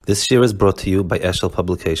This year is brought to you by Eshel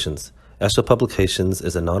Publications. Eshel Publications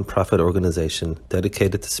is a non-profit organization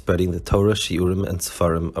dedicated to spreading the Torah, Shiurim, and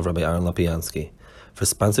Sefarim of Rabbi Aaron Lapiansky. For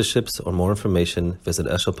sponsorships or more information, visit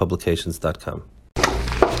eshelpublications.com.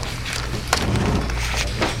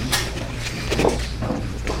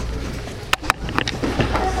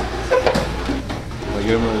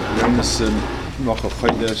 Noch ein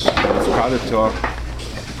Chodesh, auf Kadetor,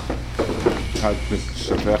 hat mit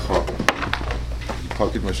Shavecha,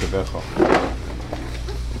 Pocket mit Shavecha.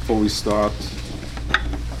 Before we start,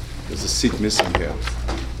 there's a seat missing here.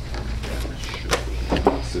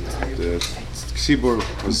 The Ksibur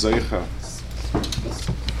Zeicha,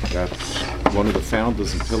 that one of the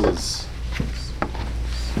founders and pillars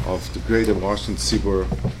of the greater Washington Tzibur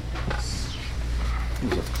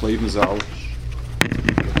was of Klevenzal.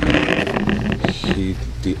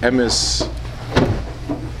 The emes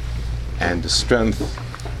and the strength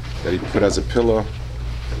that he put as a pillar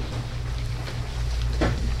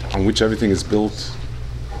on which everything is built.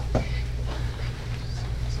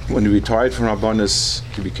 When he retired from Rabbanis,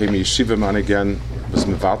 he became a yeshiva man again, was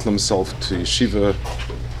mevatel himself to yeshiva,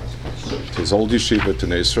 to his old yeshiva,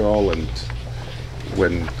 to Israel, and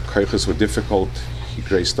when koiches were difficult, he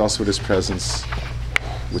graced us with his presence.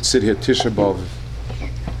 Would sit here Tisha B'Av,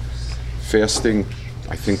 fasting,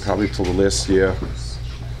 I think probably till the last year,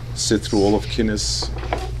 sit through all of Kinnos,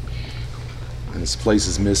 and his place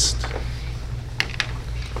is missed.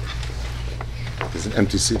 There's an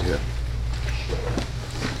empty seat here.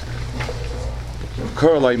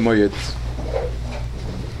 Karalai Moyed.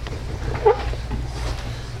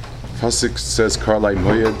 Pasuk says Karalai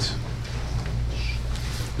Moyed,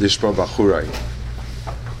 Lishba Bachurai.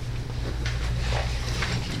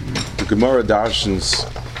 The Gemara darshans,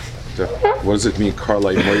 what does it mean,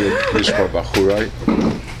 Karlai Moyed Lishbar Bachurai?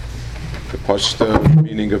 The Pashta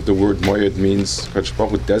meaning of the word Moyed means Kadosh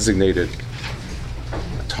Baruch Hu designated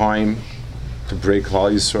a time to break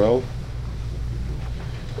Klal Yisrael.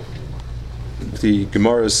 The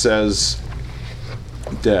Gemara says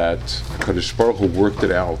that Kadosh Baruch Hu worked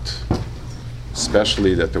it out,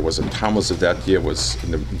 especially that there was a Tammuz of that year was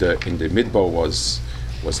in the Midbar was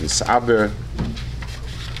in Saber,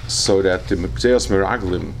 so that the Mekdeos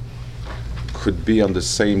Meraglim could be on the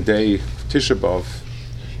same day, Tisha B'Av,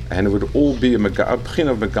 and it would all be a B'chin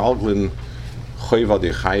of Megalglin, Choyva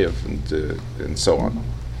de Chayev, and so on.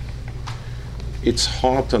 It's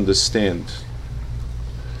hard to understand.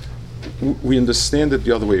 We understand it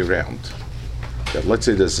the other way around. That let's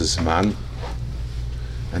say there's this man,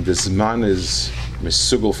 and this man is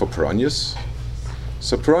Mesugel for Peronius.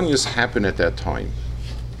 So Peronius happened at that time.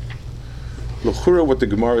 L'chura, what the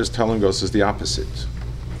Gemara is telling us is the opposite.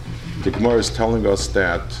 The Gemara is telling us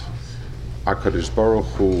that HaKadosh Baruch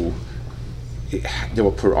Hu, they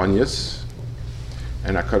were Peronius,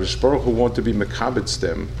 and HaKadosh Baruch Hu wanted to be mekabetz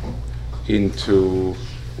them into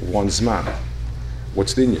one zman.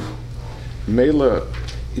 What's the inyan? Mela,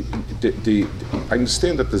 I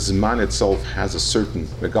understand that the zman itself has a certain,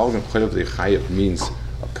 Megalgan Chayav de Chayav means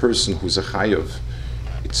a person who's a Chayav.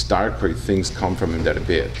 It's darker, things come from him that are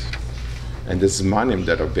bad. And there's zmanim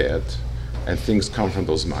that are bad, and things come from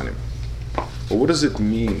those zmanim. But what does it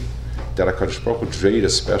mean that HaKadosh Baruch Hu dreid a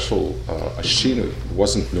special ashinu? It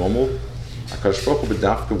wasn't normal. HaKadosh Baruch Hu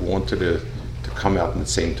b'dafka wanted to come out in the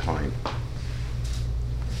same time.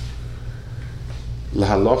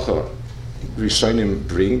 Lahalacha, Rishonim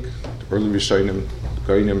bring, the early Rishonim,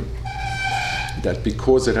 Goyim, that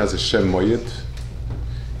because it has a Shem Moyed,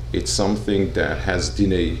 it's something that has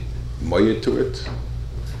Dinei Moyed to it.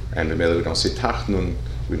 And we don't say Tachnun,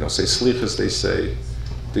 we don't say Slichas, they say.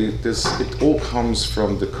 It all comes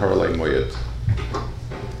from the Karalai Moyed.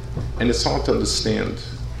 And it's hard to understand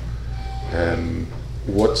the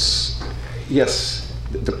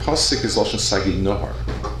Pasuk is Lashon Sagi Nohar.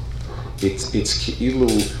 It's Ki'ilu,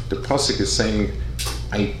 the Pasuk is saying,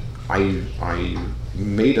 I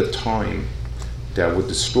made a time that would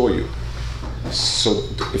destroy you. So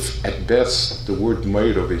if at best the word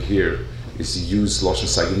Moyed over here is used Lashon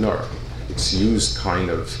Sagi Nohar, it's used kind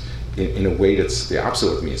of in a way that's the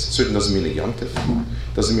opposite means. It certainly doesn't mean a yontif.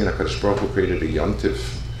 It doesn't mean HaKadosh Baruch Hu created a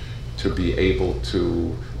yontif to be able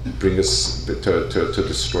to bring us to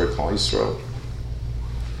destroy Klal Yisrael.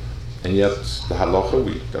 And yet the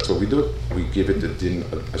halacha, that's what we do. We give it the din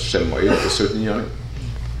a Shem Moed, a certain yom.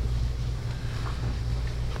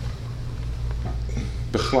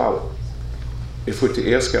 B'chlal, if we're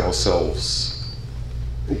to ask ourselves,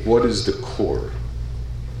 what is the core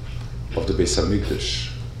of the Beis Hamikdash?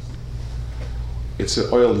 It's an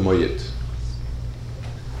oil moyed.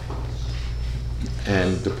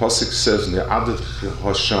 And the pasuk says, "Ne'adet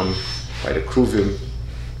Hashem," by the Kruvim,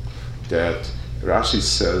 that Rashi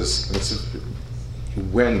says,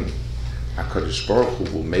 when HaKadosh Baruch Hu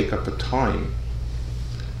will make up a time,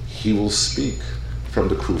 he will speak from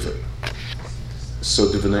the Kruvim. So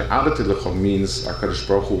the V'nei Adati Lecha means HaKadosh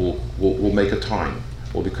Baruch Hu will make a time,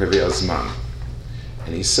 will be Kaveh Azman.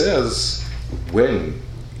 And he says, when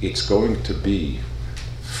it's going to be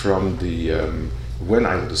from the, when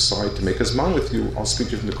I will decide to make Azman with you, I'll speak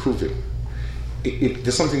to you from the Kruvim.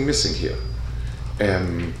 There's something missing here.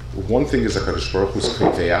 One thing is HaKadosh Baruch Hu's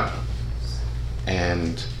Kaveh,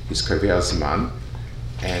 and he's Kaveh Azman,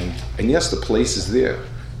 and yes, the place is there,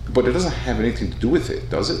 but it doesn't have anything to do with it,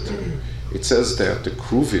 does it? It says that the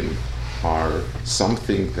Kruvim are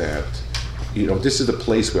something that, this is the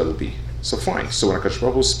place where it'll be. So fine. So when HaKadosh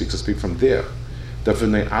Baruch Hu speaks, I speak from there. The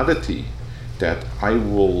V'nei Adati that I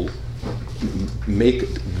will make,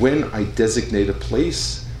 when I designate a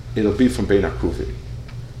place, it'll be from Bein HaKruvim.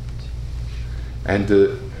 And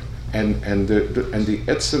the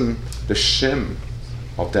etzem, the shem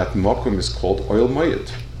of that makom is called Oil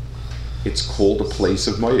Mayit. It's called a place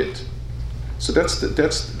of Mayit. So that's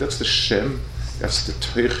the shem, that's the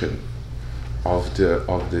teichen of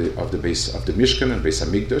the base of the Mishkan and Beis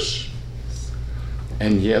Hamikdash.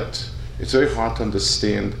 And yet it's very hard to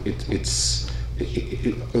understand.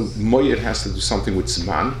 Mayit has to do something with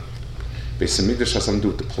Zman. Beis Hamikdash has something to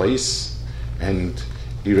do with the place, and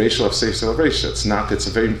Irashal of safe celebration. It's not. It's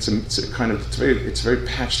very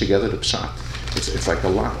patched together. The pshat. It's like a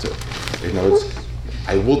lot.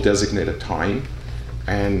 I will designate a time,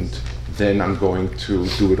 and then I'm going to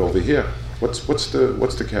do it over here. What's the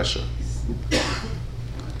kesher?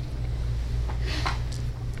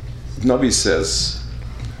 Navi says,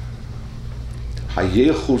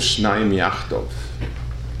 "Hayechu shnayim yachtov,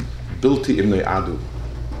 bilti imnei adu."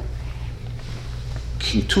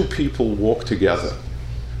 Can two people walk together?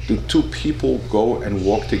 Do two people go and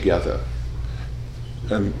walk together?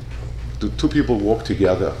 Do two people walk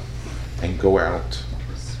together and go out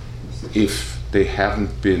if they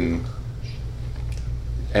haven't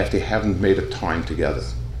made a time together?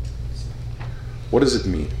 What does it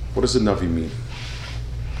mean? What does the Navi mean?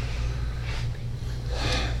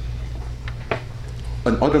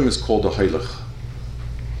 An Adam is called a Heilig.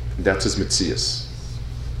 That's his Metzias.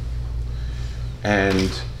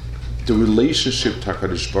 And the relationship to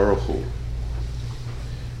HaKadosh Baruch Hu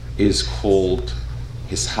is called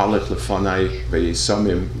his halach lefanai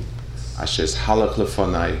ve'yisamim, ashes halach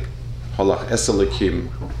lefanai, halach eselikim.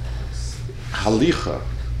 Halicha,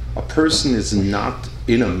 a person is not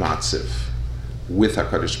in a matziv with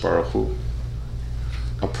HaKadosh Baruch Hu.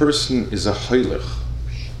 A person is a heilig.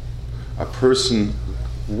 A person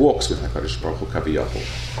walks with HaKadosh Baruch Hu kaviyachol.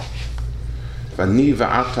 V'ani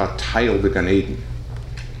v'ata tayil b'gan Eden.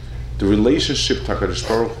 The relationship to HaKadosh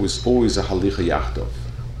Baruch Hu is always a halicha yachtov.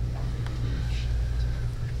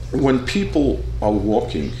 When people are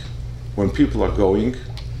walking, when people are going,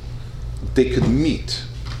 they could meet,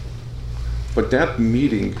 but that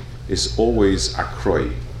meeting is always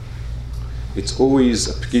akroi. It's always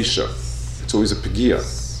a pgisha. It's always a pgia.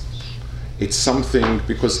 It's something,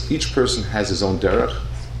 because each person has his own derech,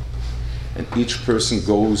 and each person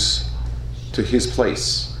goes to his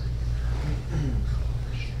place.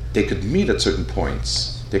 They could meet at certain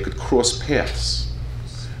points. They could cross paths,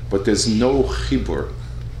 but there's no chibur.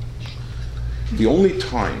 The only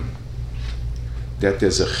time that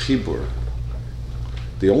there's a chibur,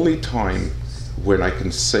 the only time when I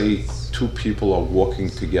can say two people are walking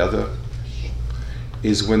together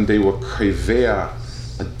is when they were kaveh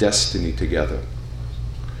a destiny together.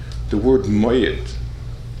 The word mayit,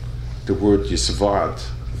 the word yisvad,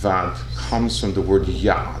 vad, comes from the word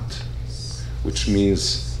yad, which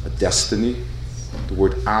means a destiny. The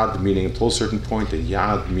word ad meaning until a certain point, a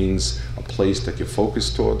yad means a place that you focus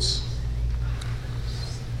towards.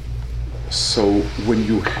 So when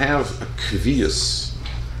you have a kviyas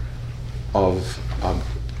of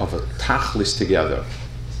a tachlis together,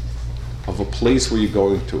 of a place where you're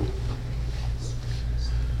going to,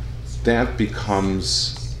 that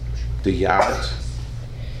becomes the yad.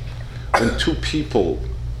 When two people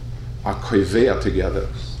are koivea together,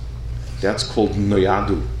 that's called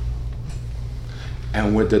noyadu.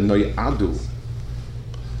 And with the noyadu,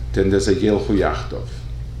 then there's a yelchu yachtov.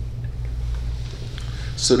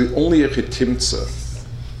 So the only echitimtza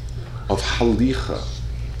of halicha,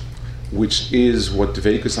 which is what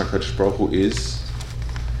dveikus HaKadosh Baruch Hu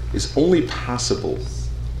is only possible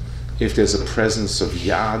if there's a presence of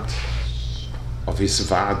yad, of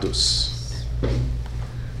hisvadus,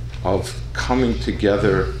 of coming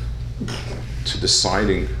together to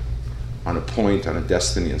deciding on a point, on a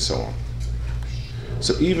destiny, and so on.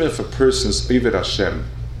 So even if a person's Ived Hashem,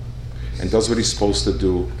 and does what he's supposed to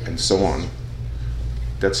do, and so on.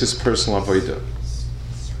 That's his personal avodah.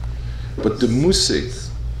 But the musig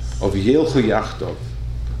of Yelchu Yachtov,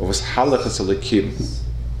 of his halachas alekim,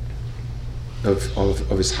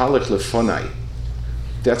 of his halach lefonai,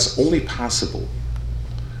 that's only possible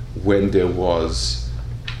when there was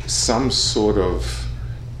some sort of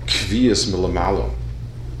kviyas milamalo,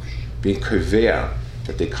 being kaveh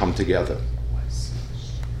that they come together.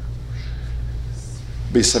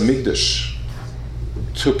 Beis Hamikdash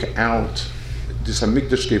took out, this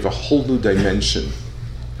Hamikdash gave a whole new dimension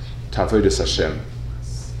to Avodas Hashem,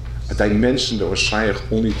 a dimension that was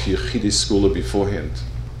shaykh only to Yechidei Skula beforehand,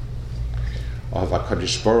 of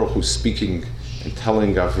HaKadosh Baruch Hu speaking and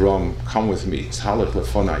telling Avram, come with me, it's halach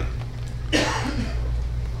lefonai.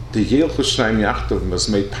 The Yelchu Shnayim Yachtov was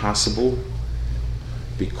made possible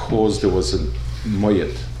because there was a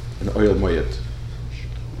moyed, an oil moyed.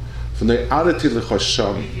 From the Arati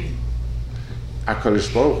L'Chosham,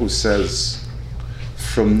 HaKadosh Baruch Hu says,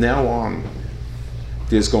 from now on,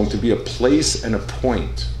 there's going to be a place and a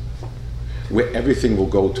point where everything will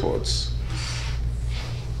go towards.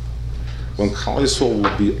 When Klal Yisrael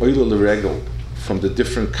will be oil l'regel from the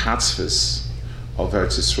different katzvas of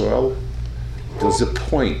Eretz Yisrael, there's a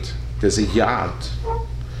point, there's a yad,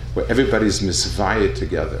 where everybody's misvayed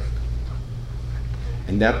together.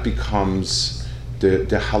 And that becomes the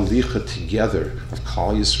halicha together of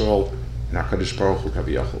Klal Yisrael and HaKadosh Baruch Hu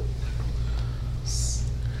Kaviyachol.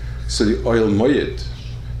 So the oil moyed,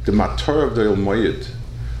 the mator of the oil moyed,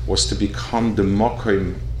 was to become the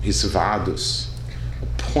mokim hisvadus, a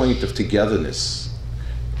point of togetherness,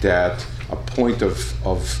 that a point of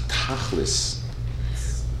tachlis,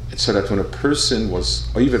 so that when a person was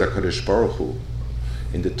Oived HaKadosh Baruch Hu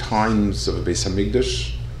in the times of Beis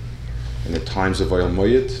Hamikdash, in the times of oil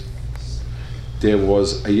moyed, there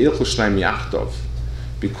was a Yelchu Shnayim Yachtov,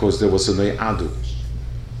 because there was a Ne'adu.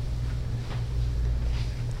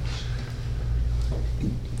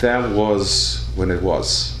 That was when it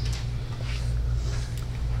was.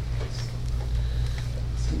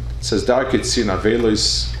 It says, Dark Yitzin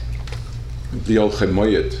Avelos Liolchem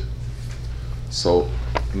Moyed. So,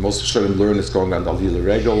 most Shalom learn it's going on the Alila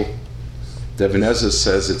Regel. The Ibn Ezra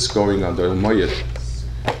says it's going on the Oil Moyed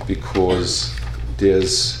because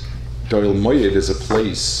there's, the Oil Moyed is a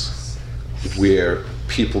place where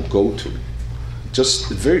people go to. Just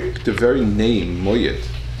the very name Moyed,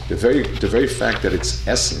 the very fact that its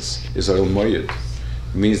essence is Oil Moyed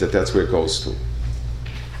means that that's where it goes to.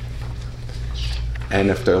 And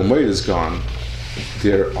if the Oil Moyed is gone,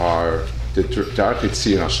 there are the Dark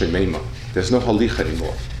Yitzin Hashemema. There's no halich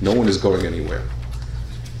anymore. No one is going anywhere.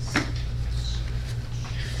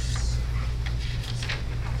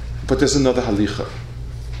 But there's another halicha.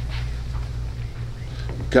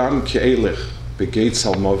 Gam ke'elech begeit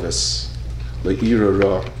salmoves le'ira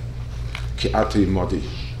ra ke'atei modi.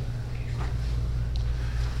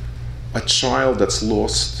 A child that's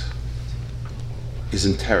lost is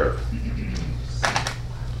in terror.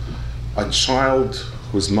 A child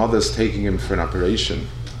whose mother's taking him for an operation,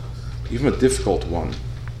 even a difficult one,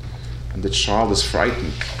 and the child is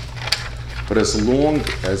frightened. But as long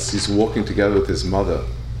as he's walking together with his mother,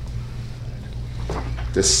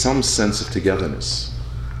 there's some sense of togetherness.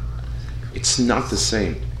 It's not the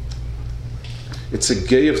same. It's a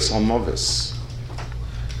gay of salmovis.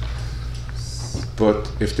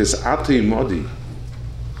 But if there's atei modi,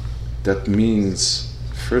 that means,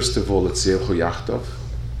 first of all, it's Yelchu Yachtov.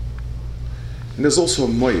 And there's also a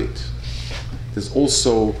moed. There's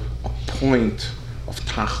also a point of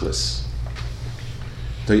tachlis.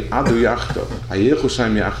 The adu yachtov, Yelchu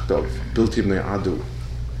Shnayim Yachtov, built in the adu.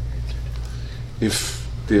 If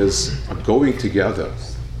there's a going together,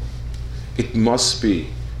 it must be,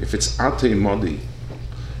 if it's atei modi,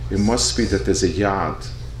 it must be that there's a yad,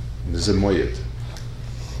 and there's a moed.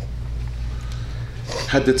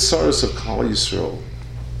 Had the tsaros of Klal Yisrael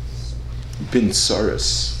been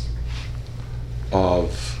tsaros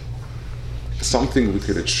of something we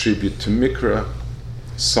could attribute to Mikra,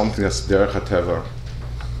 something that's derech hateva,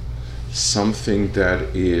 something that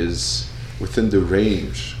is within the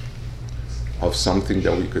range of something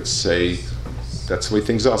that we could say that's the way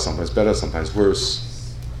things are, sometimes better, sometimes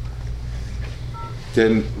worse,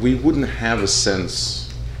 then we wouldn't have a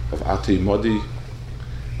sense of atei modi,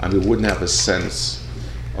 and we wouldn't have a sense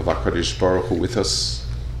of HaKadosh Baruch Hu with us,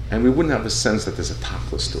 and we wouldn't have a sense that there's a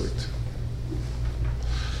tachlis to it.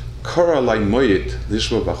 Kora lai moyed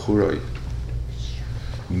lishva bachuroi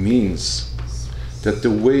means that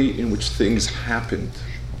the way in which things happened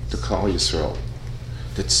to Klal Yisrael,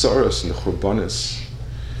 the tsaros and the churbanis,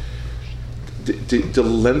 the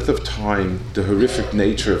length of time, the horrific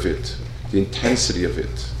nature of it, the intensity of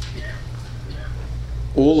it,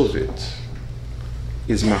 all of it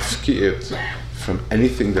is mafki'et from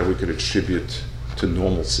anything that we could attribute to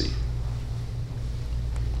normalcy.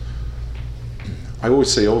 I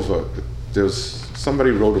always say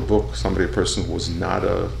somebody wrote a book, a person who was not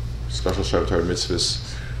a special Shabbat mitzvahs,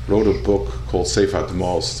 wrote a book called Sefer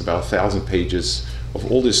Admos. It's about 1,000 pages of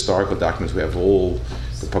all the historical documents. We have all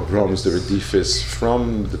the pogroms, the redifis,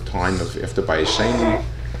 from the time of after Bayis Sheni.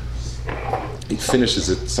 He finishes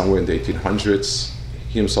it somewhere in the 1800s.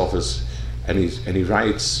 He himself is, and he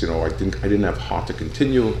writes, I didn't have heart to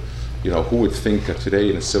continue. Who would think that today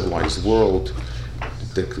in a civilized world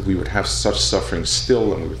that we would have such suffering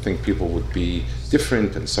still, and we would think people would be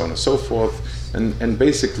different, and so on and so forth, and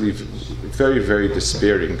basically very, very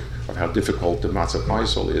despairing of how difficult the Matzah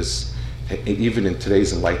Paisol is, even in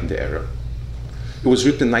today's enlightened era. It was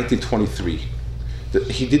written in 1923.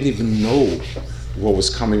 He didn't even know what was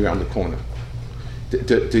coming around the corner. The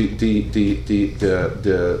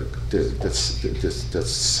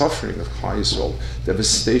suffering of Klal Yisrael, the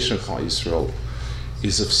devastation of Klal Yisrael,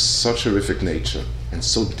 is of such horrific nature and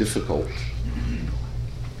so difficult.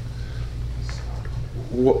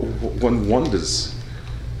 One wonders,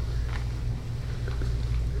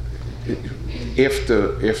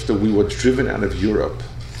 after we were driven out of Europe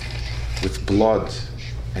with blood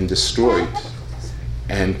and destroyed,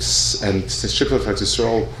 and the Shibboleth of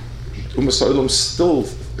Yisrael, Umm still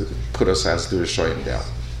put us as the Rishayim down.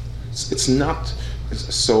 It's not,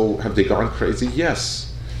 so have they gone crazy? Yes.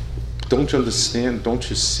 Don't you understand? Don't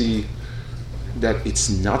you see that it's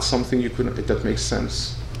not something that makes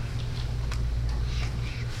sense?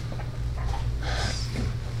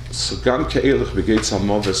 So gam ke'elech begeitz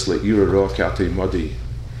ha'moves le'ira roa k'atei modi,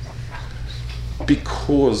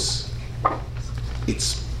 because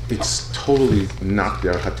it's totally not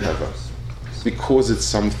der hateva, because it's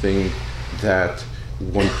something that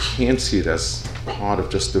one can't see it as part of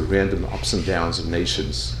just the random ups and downs of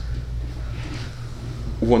nations.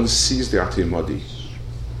 One sees the Atei Modi.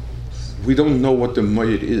 We don't know what the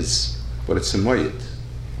Moyed is, but it's a Moyed.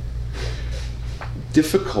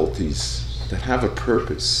 Difficulties that have a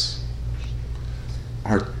purpose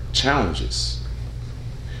are challenges.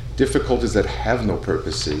 Difficulties that have no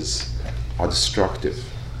purposes are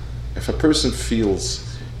destructive. If a person feels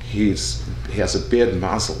he has a bad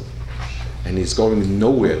mazel and he's going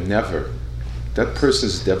nowhere, never, that person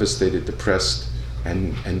is devastated, depressed,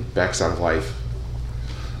 and backs out of life.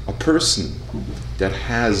 A person that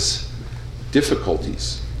has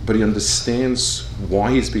difficulties, but he understands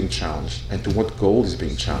why he's being challenged and to what goal he's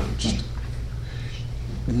being challenged,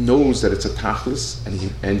 knows that it's a tachlis,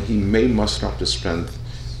 and he may muster up the strength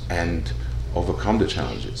and overcome the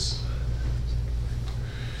challenges.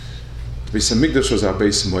 The Beis Hamikdash was our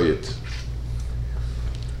Beis Moyed,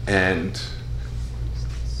 and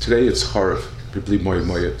today it's Charav, Bibli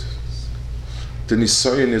Moyed. The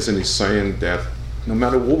Nisayan is a Nisayan that no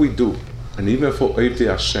matter what we do, and even for Oivdei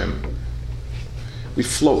Hashem, we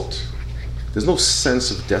float. There's no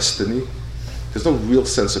sense of destiny. There's no real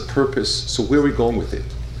sense of purpose. So where are we going with it?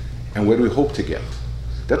 And where do we hope to get?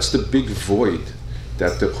 That's the big void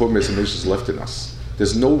that the Chor Mezamishas has left in us.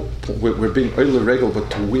 There's no, we're being oile regel, but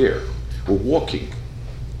to where? We're walking.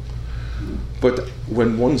 But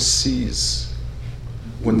when one sees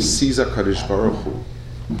HaKadosh Baruch Hu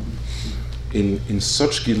in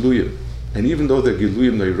such giluyim, and even though they're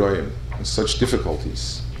giluyim neiroyim, and such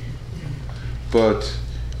difficulties, but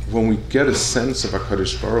when we get a sense of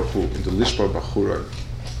HaKadosh Baruch Hu in the Lishbar Bachura,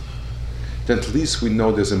 then at least we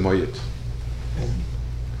know there's a Moyed.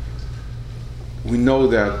 We know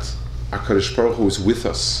that HaKadosh Baruch Hu is with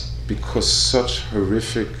us, because such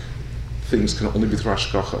horrific things can only be through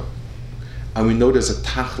Hashgacha. And we know there's a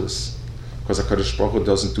tachlis, because HaKadosh Baruch Hu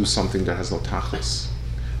doesn't do something that has no tachlis.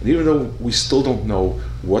 And even though we still don't know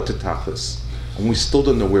what the tachlis, and we still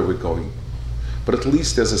don't know where we're going, but at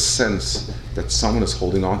least there's a sense that someone is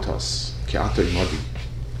holding on to us. Ki'atei madi.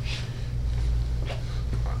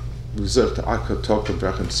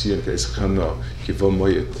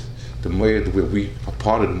 The Moyed where we are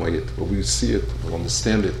part of the Moyed, where we see it, we'll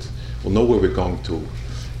understand it, we'll know where we're going to,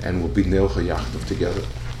 and we'll be Neil Chayachtov together.